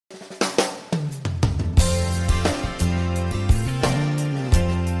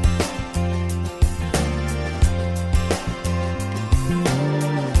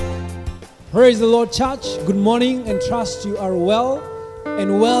Praise the Lord, church. Good morning, and trust you are well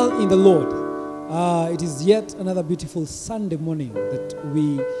and well in the Lord. It is yet another beautiful Sunday morning that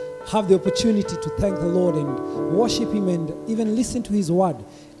we have the opportunity to thank the Lord and worship Him and even listen to His word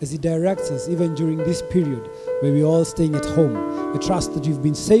as He directs us, even during this period where we're all staying at home. I trust that you've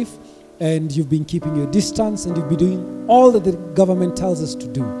been safe and you've been keeping your distance and you've been doing all that the government tells us to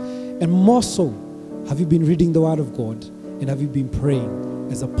do. And more so, have you been reading the word of God and have you been praying?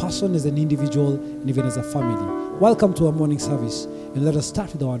 As a person, as an individual, and even as a family. Welcome to our morning service, and let us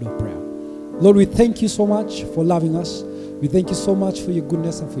start with a word of prayer. Lord, we thank you so much for loving us. We thank you so much for your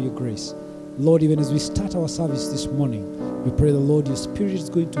goodness and for your grace. Lord, even as we start our service this morning, we pray the Lord, your Spirit is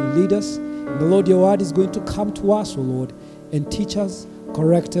going to lead us, and the Lord, your word is going to come to us, O Lord, and teach us,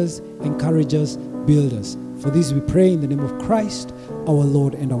 correct us, encourage us, build us. For this we pray in the name of Christ, our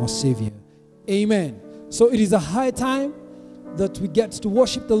Lord and our Savior. Amen. So it is a high time that we get to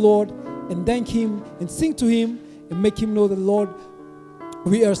worship the Lord and thank Him and sing to Him and make Him know that, Lord,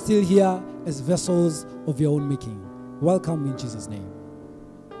 we are still here as vessels of your own making. Welcome in Jesus' name.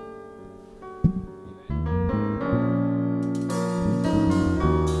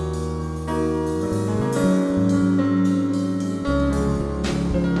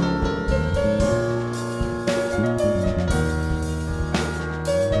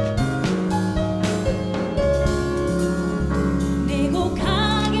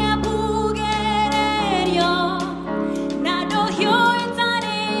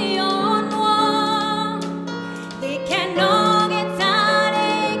 They can know it's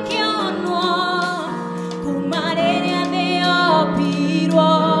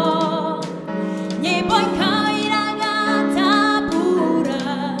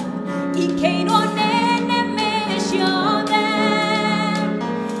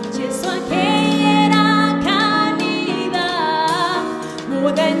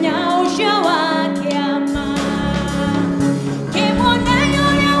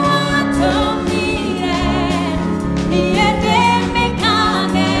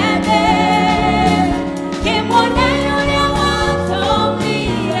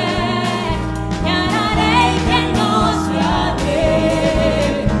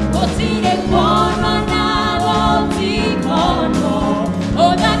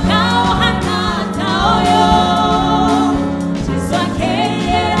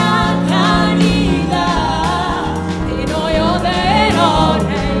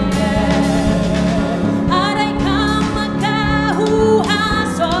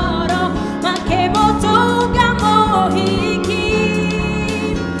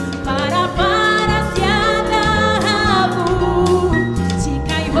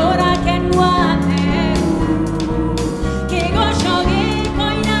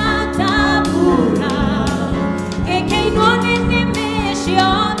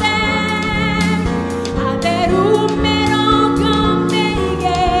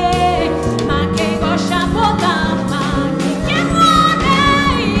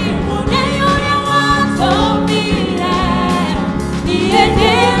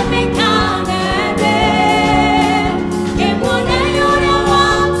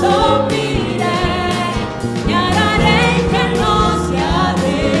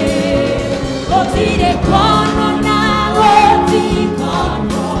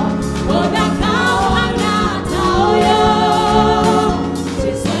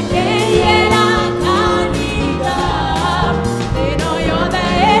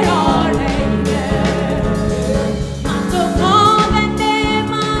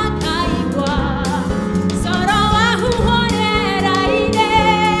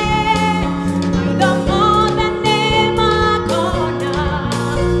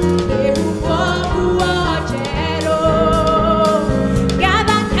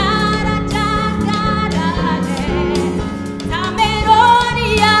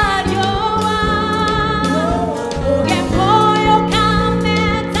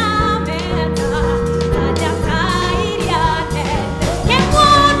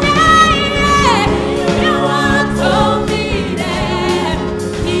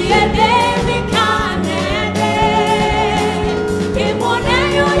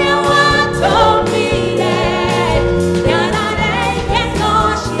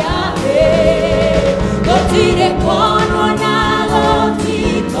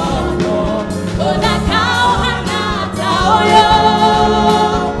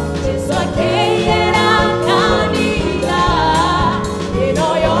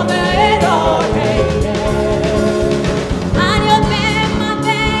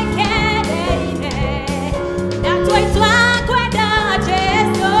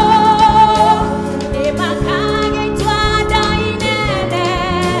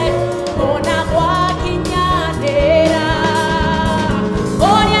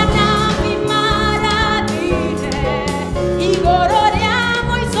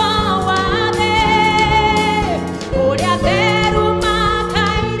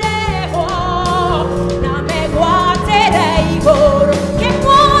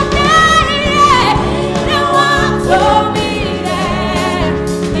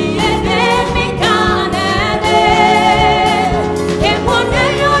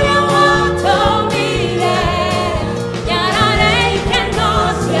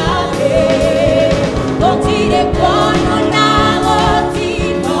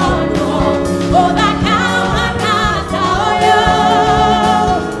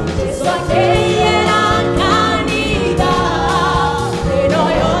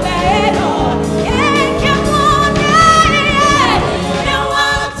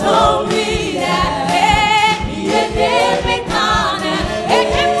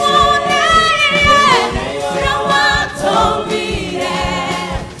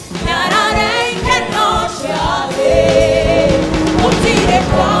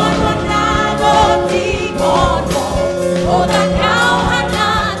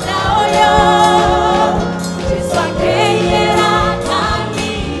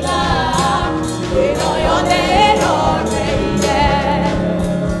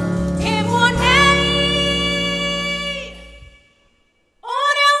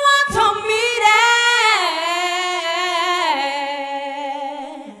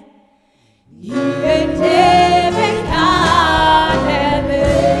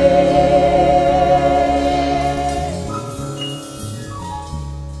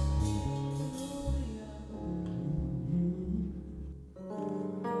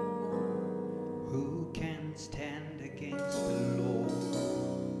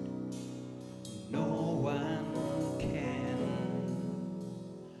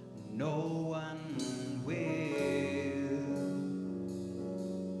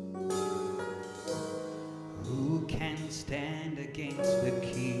stand against the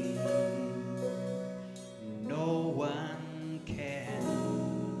King. No one can.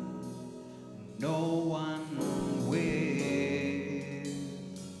 No one will.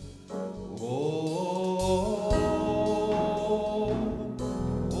 Oh,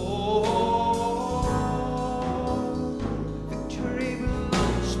 victory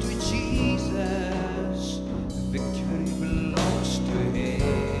belongs to Jesus. Victory belongs to Him.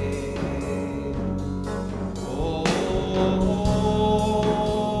 Oh,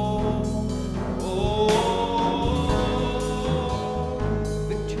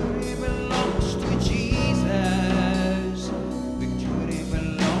 victory belongs to Jesus. Victory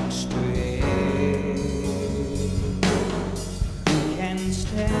belongs to Him. Who can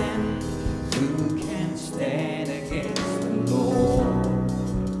stand? Who can stand against the Lord?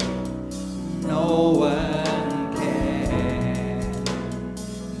 No one can.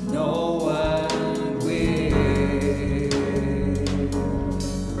 No one will.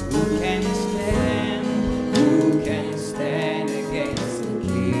 Who can stand? Who can stand against the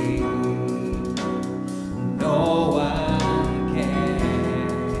King? No one can.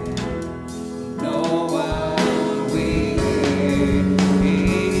 No one will.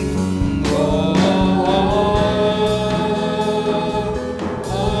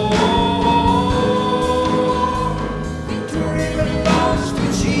 Victory belongs to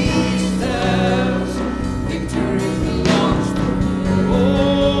Jesus. Victory belongs to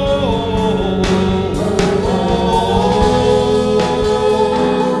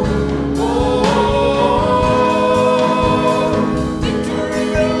victory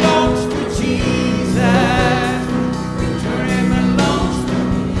belongs to Jesus. Victory belongs to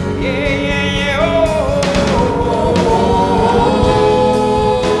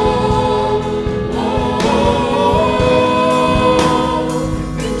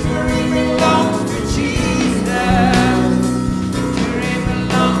victory belongs to Jesus. Victory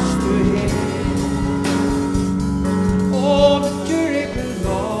belongs to Him. Oh, victory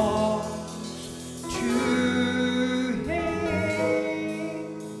belongs to Him.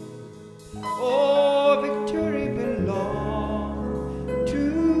 Oh, victory belongs to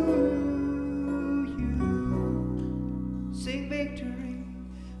you. Sing victory.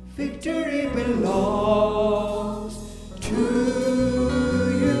 Victory belongs to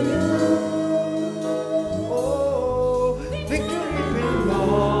you. Oh, victory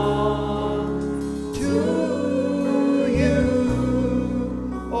belongs to you.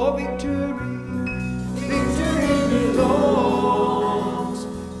 Oh, victory. Victory belongs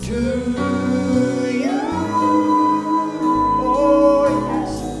to you. Oh,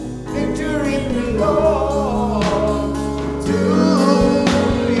 yes. Victory belongs to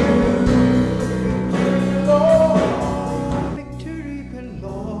you. Oh, victory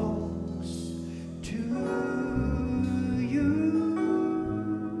belongs to you.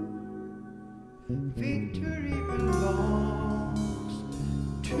 Victory belongs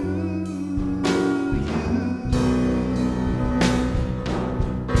to you.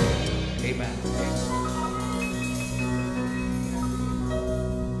 Amen.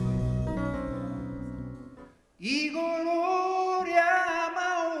 Igororia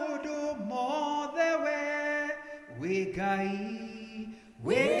maudu mothewe wigai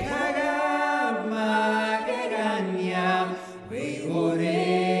wikaga magegania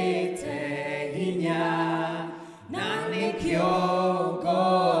wigorete hinya na nikio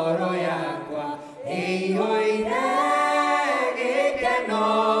ngoro yakwa ĩihũire gĩkeno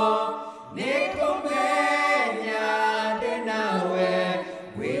nĩkũmenya ndĩ nawe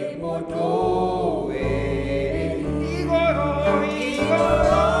wĩ mũndũ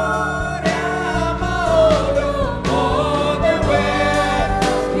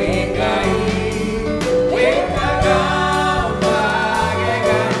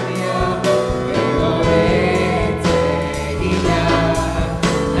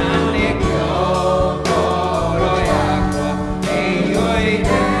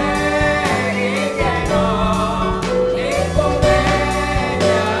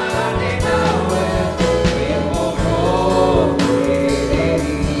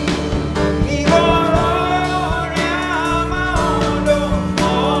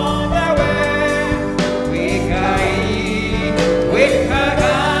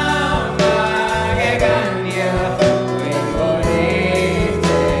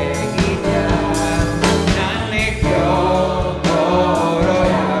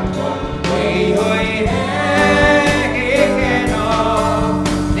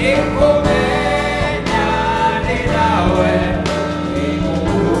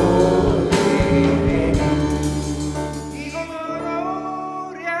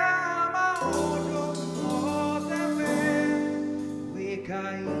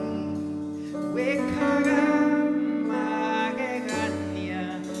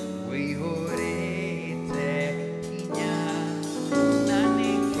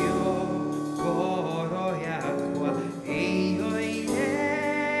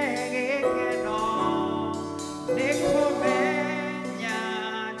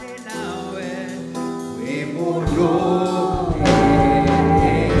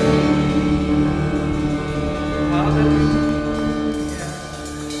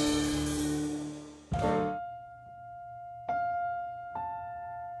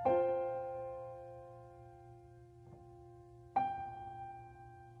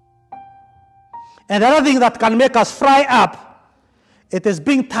And the other thing that can make us fry up, it is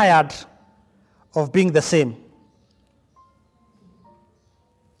being tired of being the same.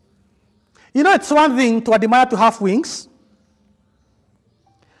 You know, it's one thing to admire to have wings,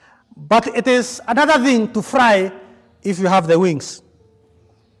 but it is another thing to fry if you have the wings.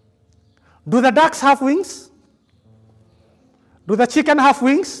 Do the ducks have wings? Do the chicken have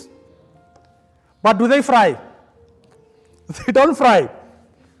wings? But do they fry? They don't fry.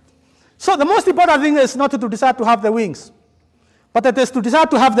 So the most important thing is not to decide to have the wings, but it is to decide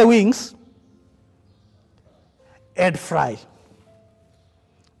to have the wings and fry.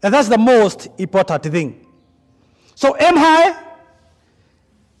 And that's the most important thing. So aim high,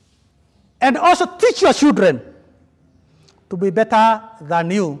 and also teach your children to be better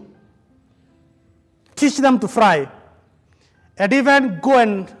than you. Teach them to fry, and even go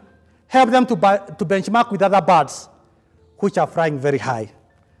and help them to benchmark with other birds which are flying very high.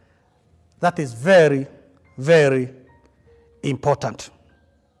 That is very, very important.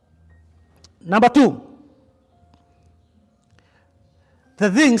 Number 2, the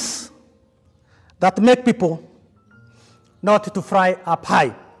things that make people not to fly up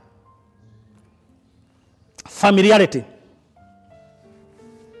high. Familiarity.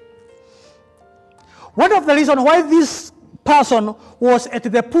 One of the reasons why this person was at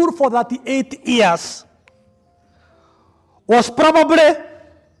the pool for 38 years was probably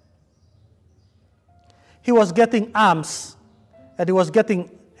he was getting alms and he was getting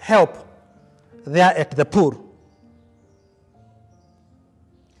help there at the pool.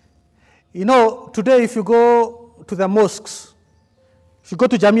 You know, today if you go to the mosques, if you go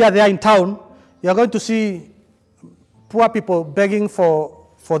to Jamia there in town, you're going to see poor people begging for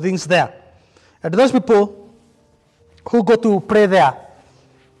things there. And those people who go to pray there,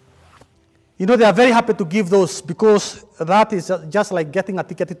 you know, they are very happy to give those because that is just like getting a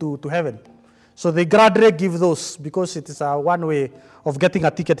ticket to heaven. So they gladly give those because it is one way of getting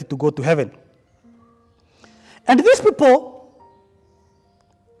a ticket to go to heaven. And these people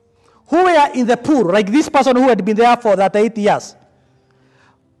who were in the pool, like this person who had been there for 8 years,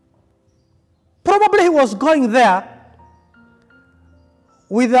 probably he was going there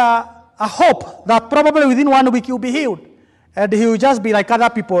with a hope that probably within 1 week he will be healed. And he will just be like other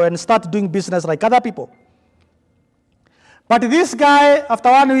people and start doing business like other people. But this guy, after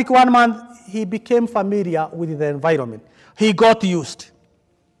 1 week, 1 month, he became familiar with the environment. He got used.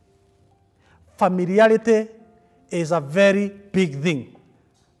 Familiarity is a very big thing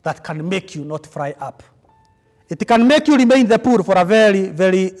that can make you not fry up. It can make you remain in the pool for a very,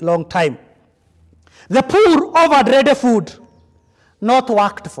 very long time. The poor over ready food, not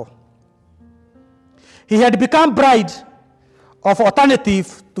worked for. He had become bride of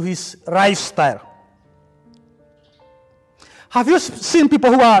alternative to his lifestyle. Have you seen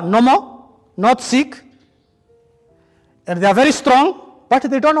people who are normal, not sick, and they are very strong, but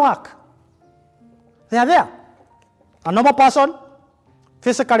they don't work? They are there. A normal person,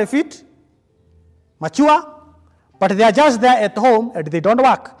 physically fit, mature, but they are just there at home and they don't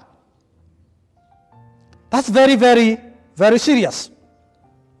work. That's very, very, very serious.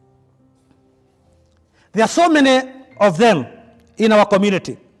 There are so many of them in our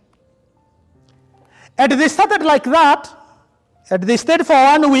community. And they started like that, and they stayed for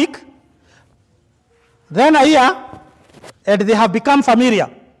 1 week, then a year, and they have become familiar.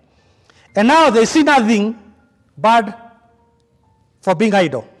 And now they see nothing bad for being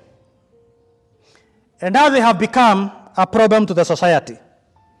idle. And now they have become a problem to the society.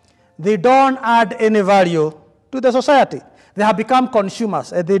 They don't add any value to the society. They have become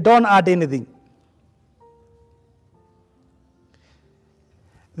consumers, and they don't add anything.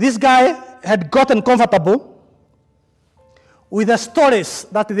 This guy had gotten comfortable with the stories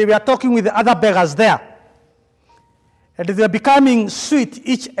that they were talking with the other beggars there. And they were becoming sweet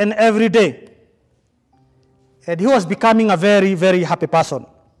each and every day. And he was becoming a very, very happy person.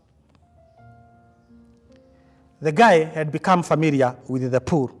 The guy had become familiar with the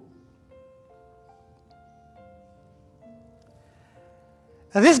poor.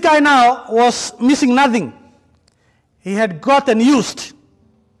 And this guy now was missing nothing. He had gotten used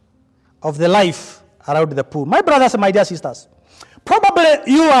of the life around the pool. My brothers and my dear sisters, probably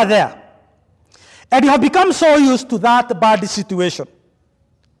you are there, and you have become so used to that bad situation.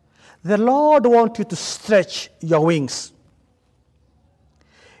 The Lord wants you to stretch your wings.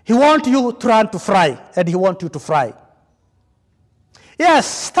 He wants you to learn to fly, and He wants you to fly. Yes,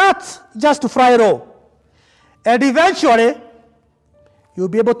 start just to fly low, and eventually you'll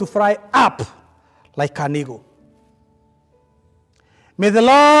be able to fly up like an eagle. May the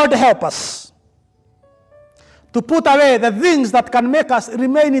Lord help us to put away the things that can make us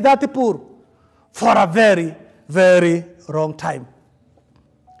remain in that pool for a very, very long time.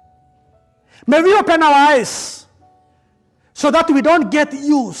 May we open our eyes so that we don't get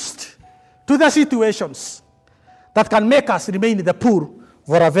used to the situations that can make us remain in the pool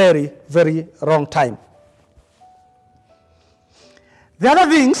for a very, very long time. The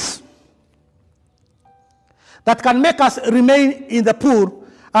other things that can make us remain in the pool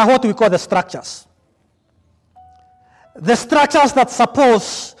are what we call the structures. The structures that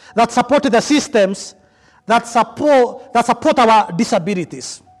support the systems that support our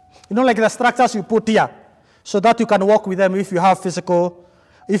disabilities. You know, like the structures you put here, so that you can walk with them if you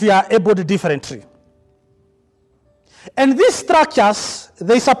are able differently. And these structures,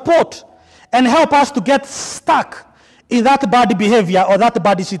 they support and help us to get stuck in that bad behavior or that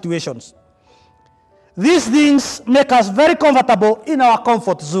bad situations. These things make us very comfortable in our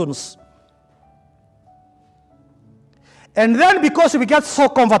comfort zones. And then because we get so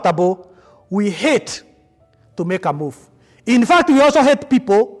comfortable, we hate to make a move. In fact, we also hate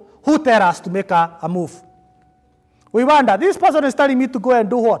people who tell us to make a move. We wonder, this person is telling me to go and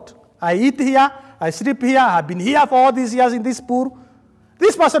do what? I eat here, I sleep here, I've been here for all these years in this pool.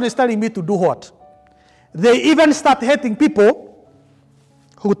 This person is telling me to do what? They even start hating people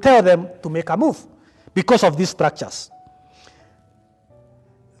who tell them to make a move because of these structures.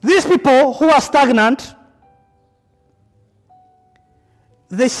 These people who are stagnant,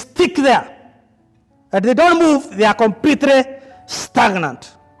 they stick there. And they don't move, they are completely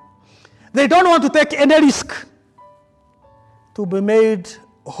stagnant. They don't want to take any risk to be made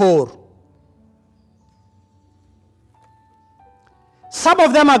whole. Some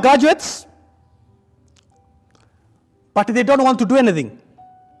of them are graduates, but they don't want to do anything.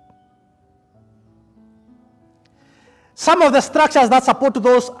 Some of the structures that support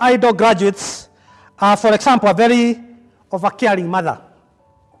those idle graduates are, for example, a very overcaring mother.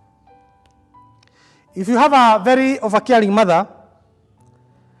 If you have a very overcaring mother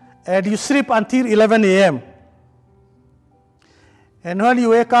and you sleep until 11 a.m., and when you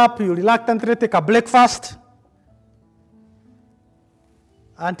wake up, you reluctantly take a breakfast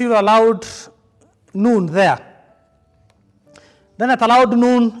until allowed noon there. Then at allowed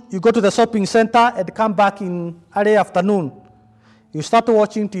noon, you go to the shopping center and come back in early afternoon. You start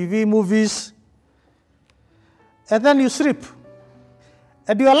watching TV, movies, and then you sleep.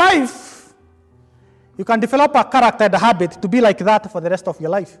 And your life, you can develop a character and a habit to be like that for the rest of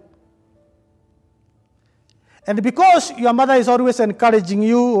your life. And because your mother is always encouraging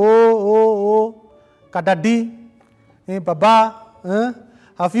you, kadadi, baba,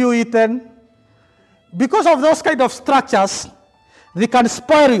 have you eaten? Because of those kind of structures, they can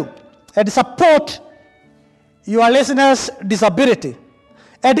spoil you and support your listener's disability.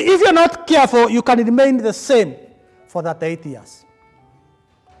 And if you're not careful, you can remain the same for that 8 years.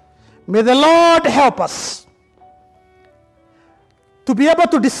 May the Lord help us to be able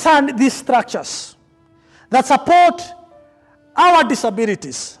to discern these structures that support our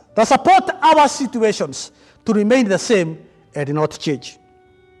disabilities, that support our situations to remain the same and not change.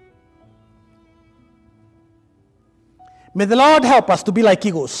 May the Lord help us to be like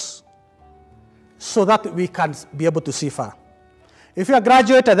eagles so that we can be able to see far. If you are a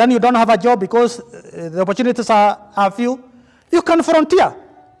graduate and then you don't have a job because the opportunities are few, you can frontier.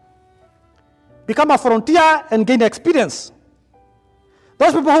 Become a frontier and gain experience.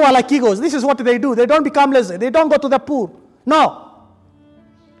 Those people who are like eagles, this is what they do. They don't become lazy. They don't go to the pool. No.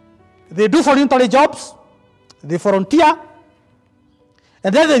 They do voluntary jobs. They frontier.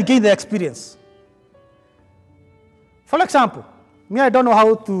 And then they gain the experience. For example, me, I don't know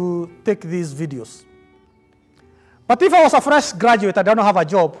how to take these videos. But if I was a fresh graduate, I don't have a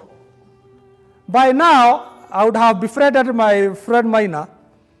job, by now, I would have befriended my friend Maina.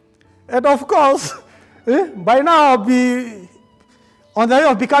 And of course, by now, I'll be on the way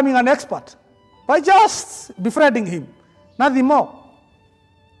of becoming an expert by just befriending him. Nothing more.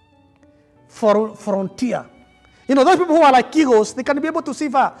 Frontier. You know, those people who are like eagles, they can be able to see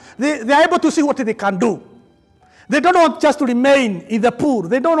far. They are able to see what they can do. They don't want just to remain in the pool.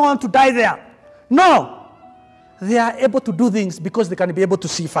 They don't want to die there. No. They are able to do things because they can be able to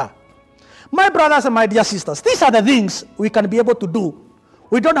see far. My brothers and my dear sisters, these are the things we can be able to do.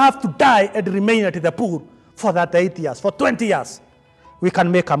 We don't have to die and remain at the pool for that 8 years, for 20 years. We can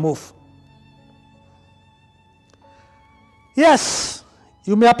make a move. Yes,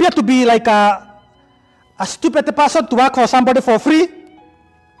 you may appear to be like a stupid person to work for somebody for free,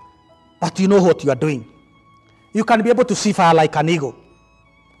 but you know what you are doing. You can be able to see far like an eagle.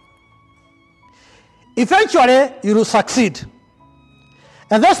 Eventually, you will succeed.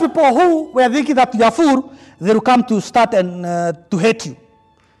 And those people who were thinking that you are fool, they will come to start and to hate you.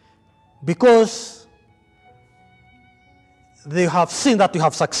 because they have seen that you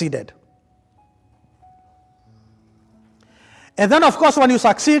have succeeded. And then, of course, when you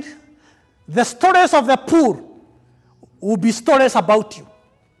succeed, the stories of the poor will be stories about you.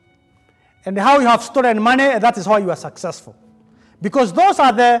 And how you have stolen money, and that is how you are successful. Because those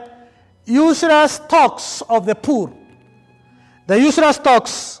are the useless talks of the poor. The useless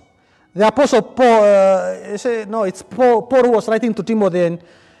talks, the Apostle Paul, Paul who was writing to Timothy,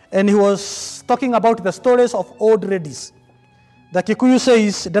 and he was talking about the stories of old ladies. The Kikuyu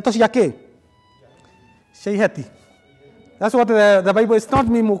says, Datos Yake. Sheiheti. That's what the Bible, it's not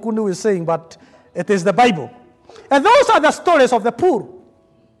me, Mukundu, is saying, but it is the Bible. And those are the stories of the poor.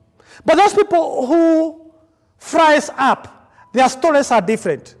 But those people who fries up, their stories are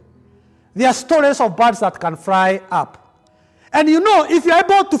different. They are stories of birds that can fry up. And you know, if you're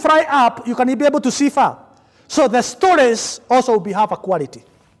able to fry up, you can be able to see far. So the stories also will have a quality.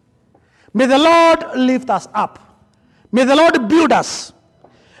 May the Lord lift us up. May the Lord build us.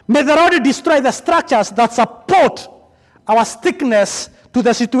 May the Lord destroy the structures that support our stickness to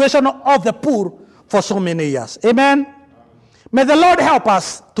the situation of the poor for so many years. Amen? May the Lord help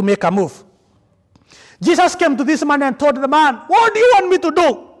us to make a move. Jesus came to this man and told the man, what do you want me to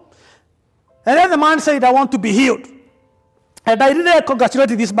do? And then the man said, I want to be healed. And I really congratulate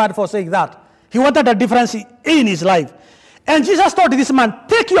this man for saying that. He wanted a difference in his life. And Jesus told this man,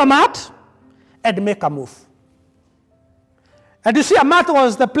 take your mat and make a move. And you see, a mat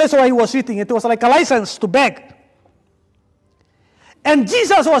was the place where he was sitting. It was like a license to beg. And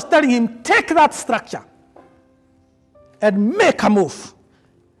Jesus was telling him, take that structure and make a move.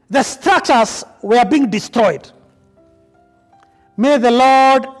 The structures were being destroyed. May the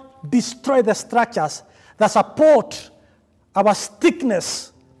Lord destroy the structures that support our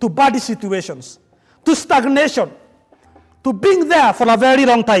stickness to bad situations, to stagnation, to being there for a very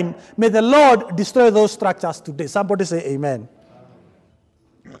long time. May the Lord destroy those structures today. Somebody say amen.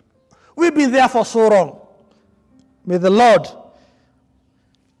 We've been there for so long. May the Lord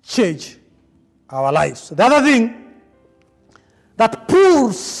change our lives. The other thing that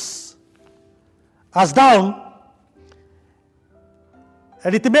pulls us down,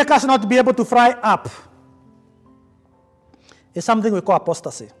 and it makes us not be able to fry up, is something we call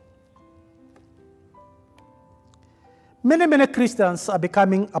apostasy. Many Christians are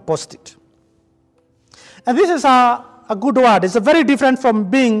becoming apostate. And this is a good word. It's very different from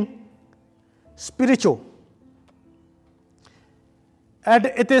being spiritual. And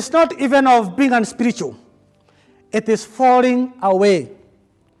it is not even of being unspiritual. It is falling away.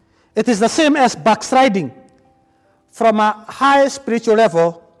 It is the same as backsliding from a high spiritual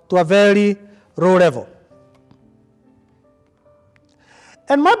level to a very low level.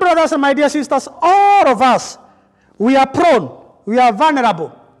 And my brothers and my dear sisters, all of us, we are prone, we are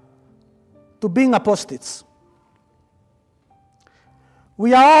vulnerable to being apostates.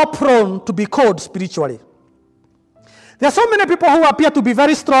 We are all prone to be cold spiritually. There are so many people who appear to be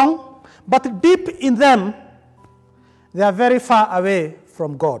very strong, but deep in them, they are very far away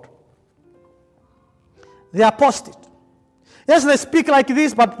from God. They are apostate. Yes, they speak like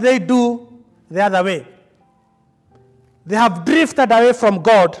this, but they do the other way. They have drifted away from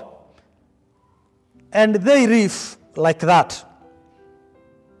God, and they live like that.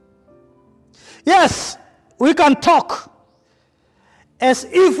 Yes, we can talk as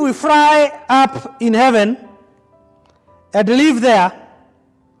if we fly up in heaven and live there,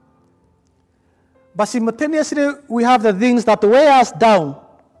 but simultaneously we have the things that weigh us down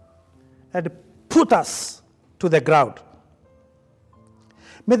and put us to the ground.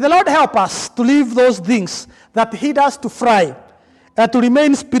 May the Lord help us to leave those things that lead us to fry and to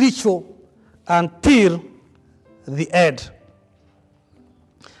remain spiritual until the end.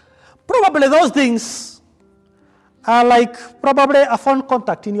 Probably those things are like probably a phone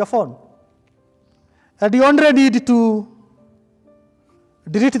contact in your phone. And you only need to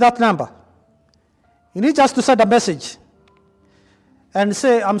delete that number. You need just to send a message and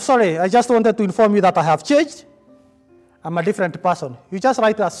say, I'm sorry, I just wanted to inform you that I have changed. I'm a different person. You just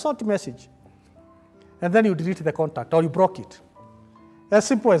write a short message, and then you delete the contact, or you block it. As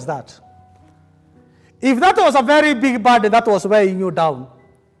simple as that. If that was a very big burden that was weighing you down,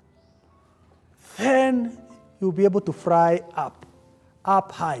 then you'll be able to fly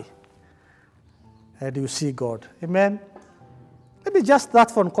up high, and you see God. Amen? Maybe just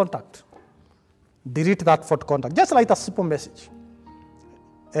that phone contact. Delete that phone contact. Just write a simple message,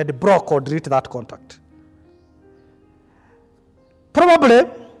 and block or delete that contact. Probably,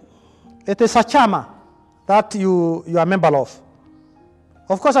 it is a charmer that you are a member of.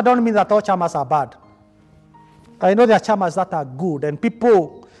 Of course, I don't mean that all charmers are bad. I know there are charmers that are good, and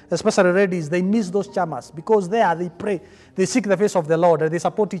people especially ladies, they miss those chamas because there they pray, they seek the face of the Lord, and they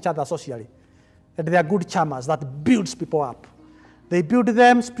support each other socially. And they are good chamas that builds people up. They build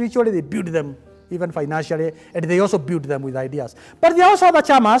them spiritually, they build them even financially, and they also build them with ideas. But there are also other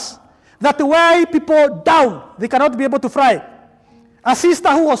chamas that weigh people down. They cannot be able to fly. A sister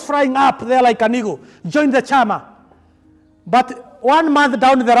who was flying up there like an eagle joined the chama. But 1 month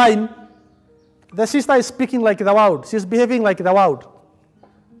down the line, the sister is speaking like the world. She's behaving like the world.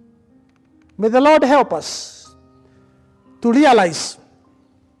 May the Lord help us to realize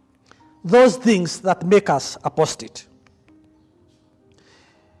those things that make us apostate.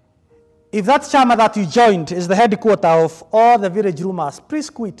 If that chama that you joined is the headquarter of all the village rumors, please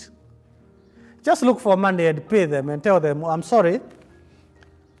quit. Just look for money and pay them and tell them, I'm sorry,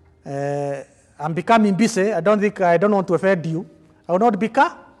 I'm becoming busy. I don't want to offend you. I will not be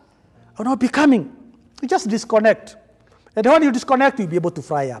coming. You just disconnect. And when you disconnect, you'll be able to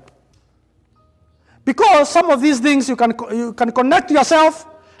fry up. Because some of these things you can connect yourself,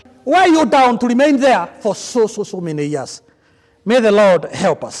 weigh you down to remain there for so many years. May the Lord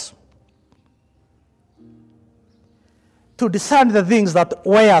help us to discern the things that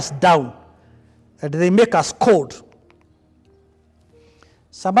weigh us down and they make us cold.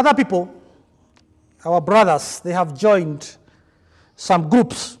 Some other people, our brothers, they have joined some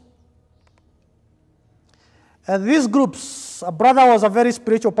groups. And these groups, a brother was a very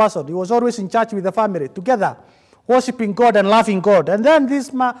spiritual person. He was always in church with the family, together, worshiping God and loving God. And then this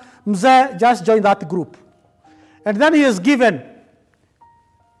mzee just joined that group. And then he is given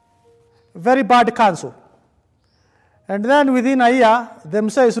very bad counsel. And then within a year, the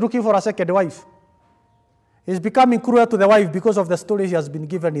mzee is looking for a second wife. He's becoming cruel to the wife because of the story he has been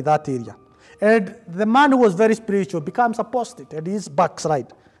given in that area. And the man who was very spiritual becomes apostate and he's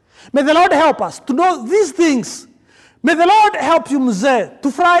backslide. May the Lord help us to know these things. May the Lord help you, mzee, to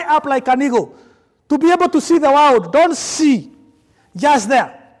fly up like an eagle, to be able to see the world. Don't see just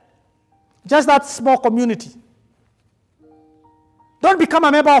there, just that small community. Don't become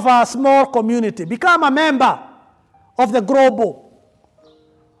a member of a small community. Become a member of the global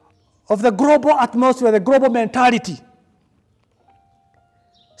atmosphere, the global mentality,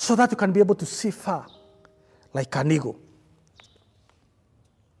 so that you can be able to see far like an eagle.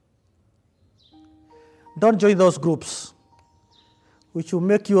 Don't join those groups which will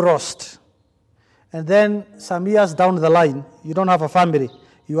make you rust. And then some years down the line, you don't have a family.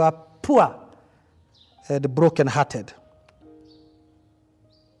 You are poor and broken-hearted.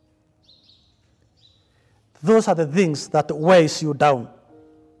 Those are the things that weighs you down.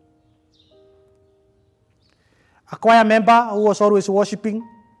 A choir member who was always worshiping,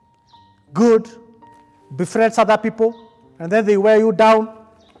 good, befriends other people, and then they wear you down,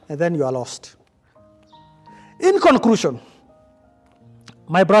 and then you are lost. In conclusion,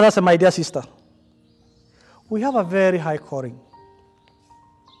 my brothers and my dear sister, we have a very high calling.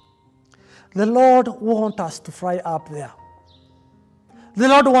 The Lord wants us to fly up there. The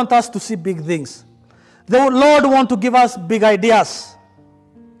Lord wants us to see big things. The Lord wants to give us big ideas.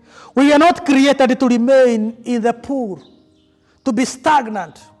 We are not created to remain in the pool, to be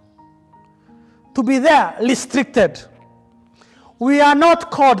stagnant, to be there restricted. We are not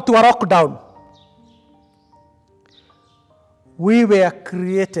called to a lockdown. We were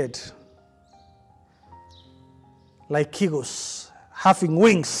created like eagles, having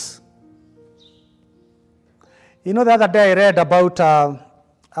wings. You know, the other day I read about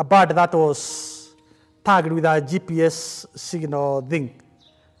a bird that was tagged with a GPS signal thing.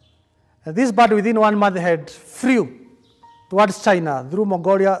 And this bird within 1 month had flew towards China, through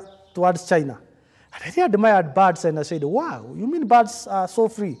Mongolia towards China. And I really admired birds and I said, wow, you mean birds are so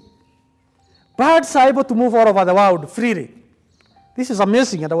free? Birds are able to move all over the world freely. This is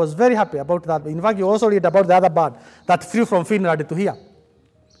amazing, and I was very happy about that. In fact, you also read about the other bird that flew from Finland to here.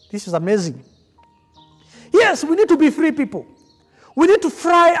 This is amazing. Yes, we need to be free people. We need to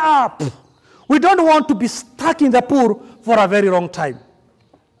fly up. We don't want to be stuck in the pool for a very long time.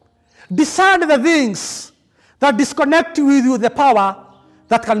 Discern the things that disconnect you with the power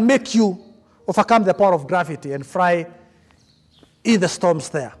that can make you overcome the power of gravity and fly in the storms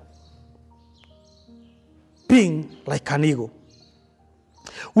there. Being like an eagle.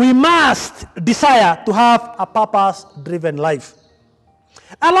 We must desire to have a purpose-driven life.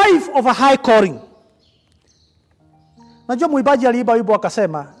 A life of a high calling. Najua mwimbaji aliimba wimbo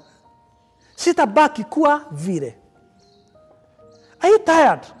akasema, sitabaki kuwa vile. Are you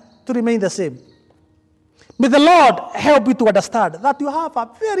tired to remain the same? May the Lord help you to understand that you have a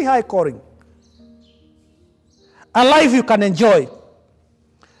very high calling. A life you can enjoy.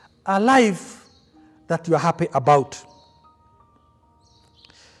 A life that you are happy about.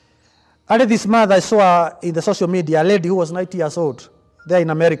 I read this month, I saw in the social media a lady who was 90 years old there in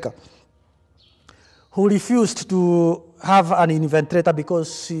America who refused to have an inventrator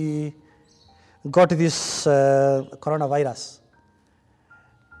because she got this coronavirus.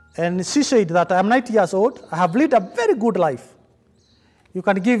 And she said that I'm 90 years old, I have lived a very good life. You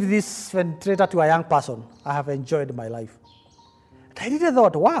can give this ventilator to a young person. I have enjoyed my life. And I really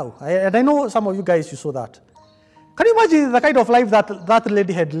thought, wow. And I know some of you guys, you saw that. Can you imagine the kind of life that that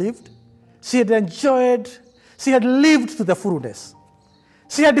lady had lived? She had enjoyed, she had lived to the fullness.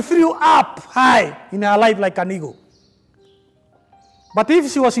 She had flew up high in her life like an eagle. But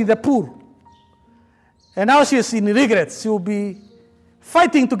if she was in the pool, and now she is in regrets, she will be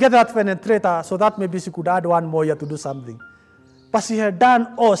fighting to get that ventilator so that maybe she could add one more year to do something. But she had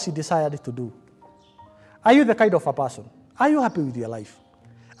done all she desired to do. Are you the kind of a person? Are you happy with your life?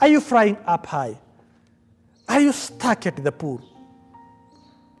 Are you flying up high? Are you stuck at the pool?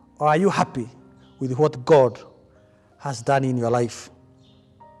 Or are you happy with what God has done in your life?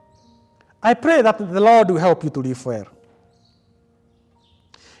 I pray that the Lord will help you to live well.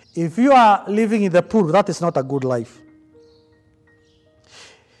 If you are living in the pool, that is not a good life.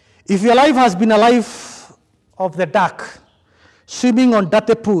 If your life has been a life of the dark, swimming on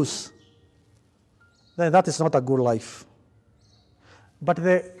dirty pools, then that is not a good life. But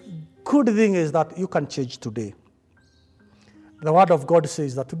the good thing is that you can change today. The Word of God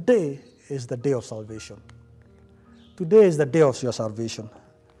says that today is the day of salvation. Today is the day of your salvation.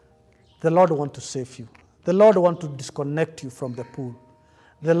 The Lord wants to save you. The Lord wants to disconnect you from the pool.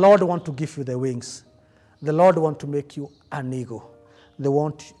 The Lord wants to give you the wings. The Lord wants to make you an eagle. The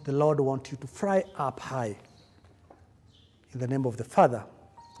Lord wants you to fly up high. In the name of the Father,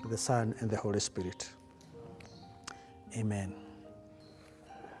 the Son, and the Holy Spirit. Amen.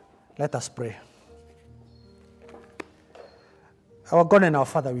 Let us pray. Our God and our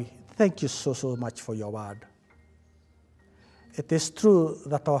Father, we thank you so much for your word. It is true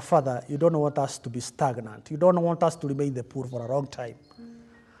that, our Father, you don't want us to be stagnant. You don't want us to remain in the pool for a long time.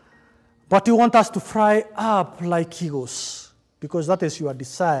 But you want us to fly up like eagles, because that is your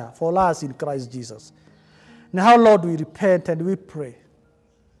desire for us in Christ Jesus. Now, Lord, we repent and we pray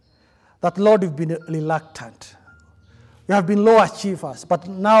that, Lord, we've been reluctant. We have been low achievers, but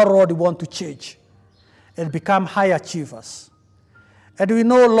now, Lord, we want to change and become high achievers. And we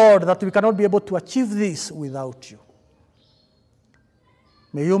know, Lord, that we cannot be able to achieve this without you.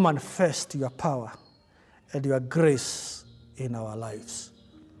 May you manifest your power and your grace in our lives.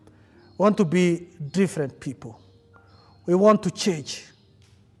 We want to be different people. We want to change.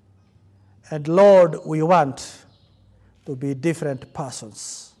 And Lord, we want to be different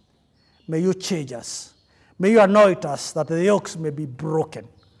persons. May you change us. May you anoint us that the yokes may be broken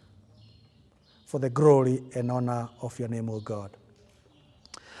for the glory and honor of your name, O God.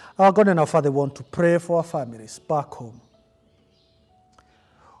 Our God and our Father, we want to pray for our families back home.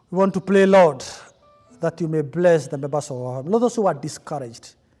 We want to pray, Lord, that you may bless the members of our family, those who are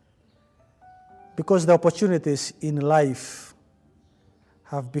discouraged, because the opportunities in life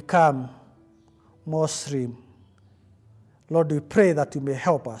have become more slim. Lord, we pray that you may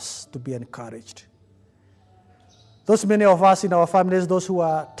help us to be encouraged. Those many of us in our families, those who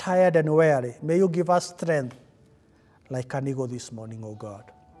are tired and weary, may you give us strength like an eagle this morning, O God.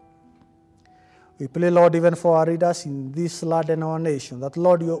 We pray, Lord, even for our readers in this land and our nation, that,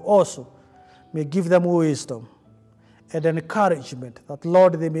 Lord, you also may give them wisdom and encouragement, that,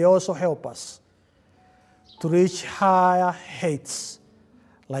 Lord, they may also help us to reach higher heights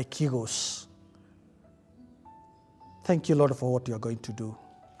like eagles. Thank you, Lord, for what you are going to do.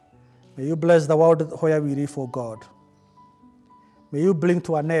 May you bless the world where we live, O God. May you bring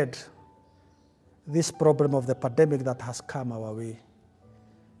to an end this problem of the pandemic that has come our way.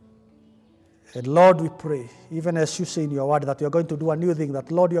 And Lord, we pray, even as you say in your word, that you are going to do a new thing,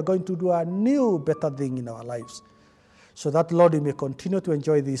 that, Lord, you are going to do a new, better thing in our lives. So that, Lord, we may continue to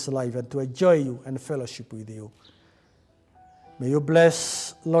enjoy this life and to enjoy you and fellowship with you. May you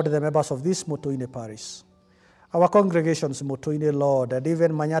bless, Lord, the members of this Motoine parish, our congregations, Motoine, Lord, and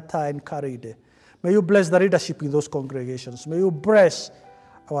even Manyata and Karide. May you bless the leadership in those congregations. May you bless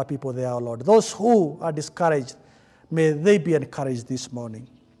our people there, Lord. Those who are discouraged, may they be encouraged this morning.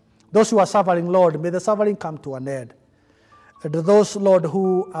 Those who are suffering, Lord, may the suffering come to an end. And those, Lord,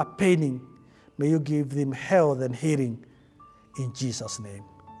 who are paining, may you give them health and healing in Jesus' name.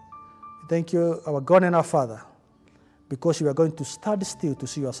 Thank you, our God and our Father, because you are going to stand still to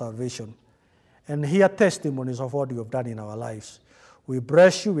see your salvation and hear testimonies of what you have done in our lives. We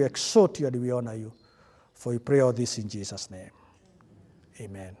bless you, we exhort you, and we honor you. For we pray all this in Jesus' name.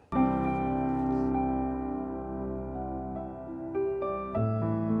 Amen.